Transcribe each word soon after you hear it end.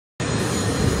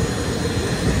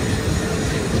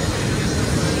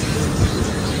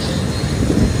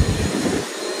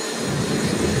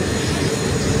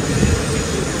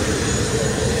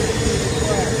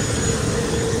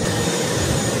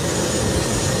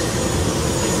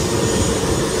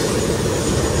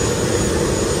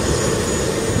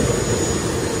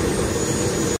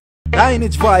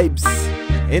lineage vibes.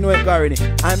 Anyway, Garrini,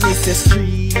 I miss the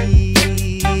street.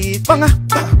 Banga,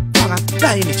 banga,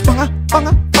 lineage, banga,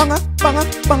 banga, banga, banga,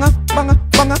 banga, banga,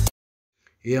 banga.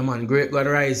 Yeah, man, great God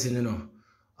rising, you know.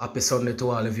 Happy Sunday to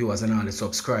all the viewers and all the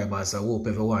subscribers. I hope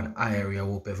everyone airy, I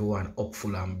hope everyone up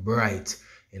full and bright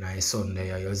in a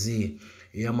Sunday, you see.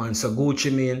 Yeah, man, so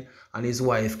Gucci Mane and his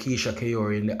wife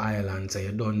Keyshia in the islands.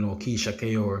 You don't know,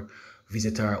 Keyshia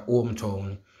visit her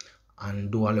hometown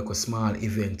and do a little small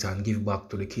event and give back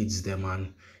to the kids them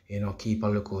and, you know, keep a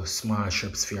little small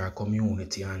shops for our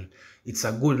community. And it's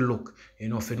a good look, you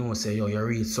know, if you know, say, yo, you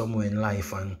reach somewhere in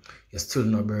life and you still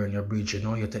not burn your bridge, you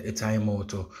know, you take the time out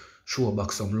to show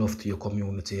back some love to your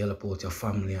community, help out your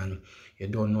family, and you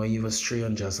don't know even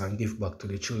strangers and give back to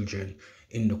the children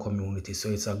in the community. So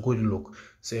it's a good look.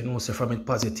 So you know, so from it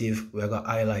positive, we're gonna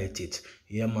highlight it.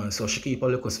 Yeah, man. So she keep a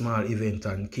little small event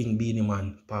and King Beenie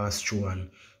man passed through and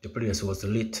the place was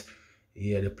lit.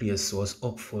 Yeah, the place was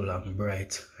up full and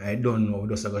bright. I don't know,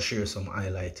 just gonna share some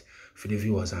highlight for the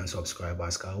viewers and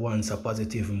subscribers. Cause once a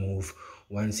positive move,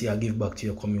 once you give back to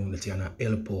your community and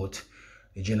help out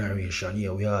the generation,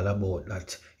 yeah, we all about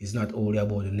that. It's not only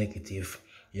about the negative.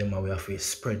 Yeah, man, we have to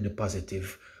spread the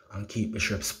positive and keep the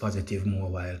shops positive more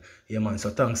while. Yeah, man, so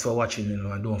thanks for watching, you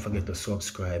know, and don't forget to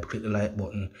subscribe, click the like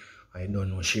button, I don't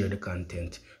know, share the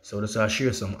content. So just I'll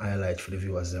share some highlights for the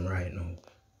viewers them right now.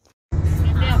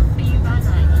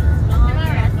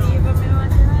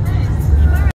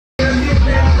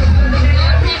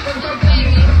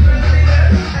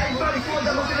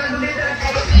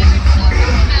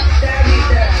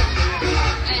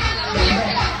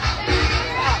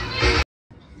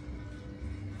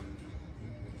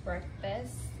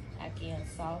 Breakfast, again,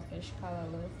 saltfish,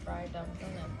 callaloo, fried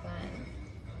dumpling, and plantain,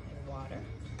 and water.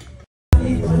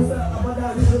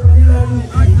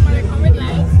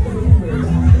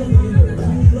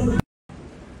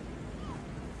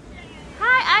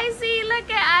 Hi, Icy, look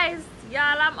at Ice.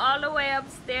 Y'all, I'm all the way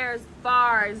upstairs,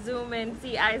 far. Zoom in,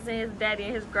 see Ice and his daddy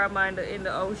and his grandma in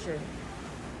the ocean.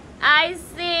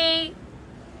 Icy.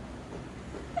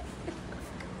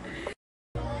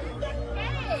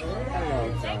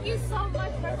 Thank you so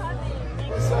much for coming.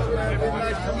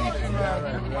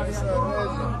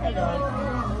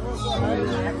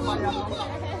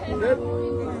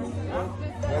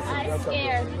 I'm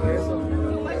scared.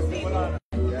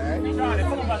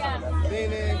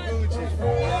 Beenie and Gucci.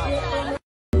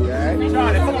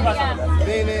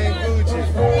 Beenie and Gucci.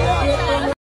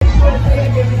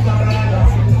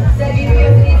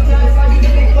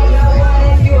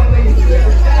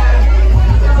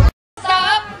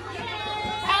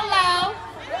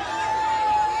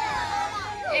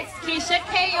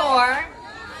 Keyshia,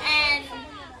 and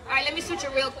all right, let me switch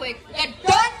it real quick. You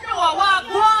don't know what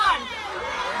one.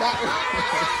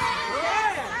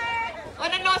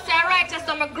 When I know say I righteous,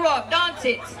 I'ma grow up, don't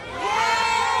it?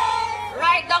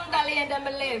 Right down the lane, them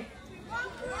live.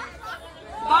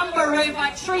 Bumble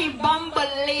River Tree,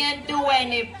 Bumble Lane, do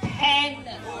any pen.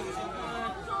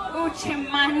 Gucci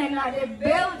man in the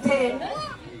building.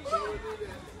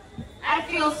 I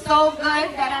feel so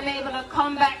good that I'm able to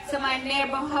come back to my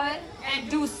neighborhood and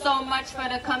do so much for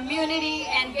the community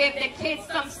and give the kids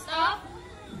some stuff.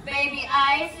 Baby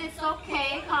Ice, it's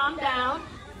okay, calm down.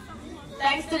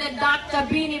 Thanks to the Dr.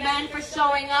 Beenie Man for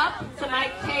showing up to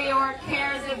my Keyshia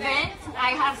Cares event.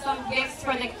 I have some gifts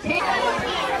for the kids.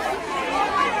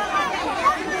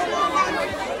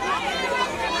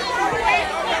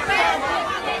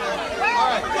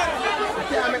 Alright, I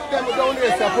can't make them down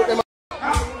there, so I put them on.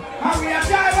 We are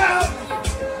shy well.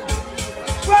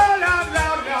 Well, loud.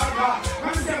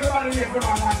 Let me see everybody here for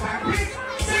one more time. Please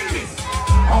sing this.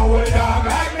 Oh, well, dog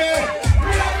like me.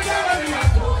 We love each other, we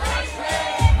love you.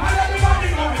 And everybody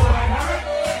know me right now.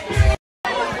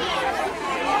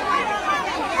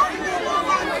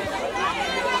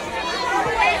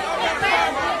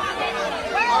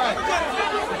 Alright,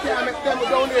 I can't make them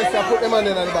down there, so I put them on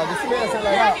the bag. You see me? I say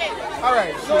like that.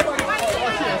 Alright, so.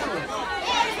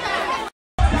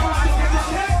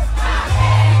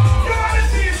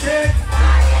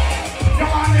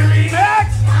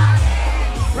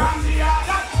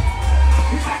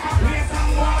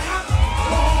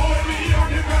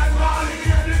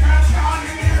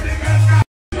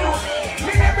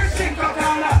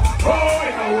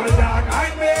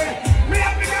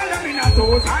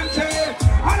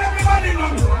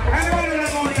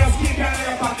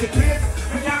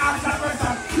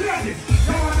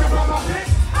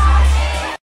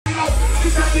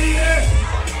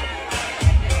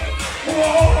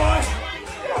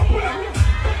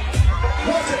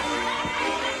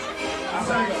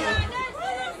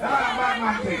 That's a bad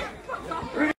man thing.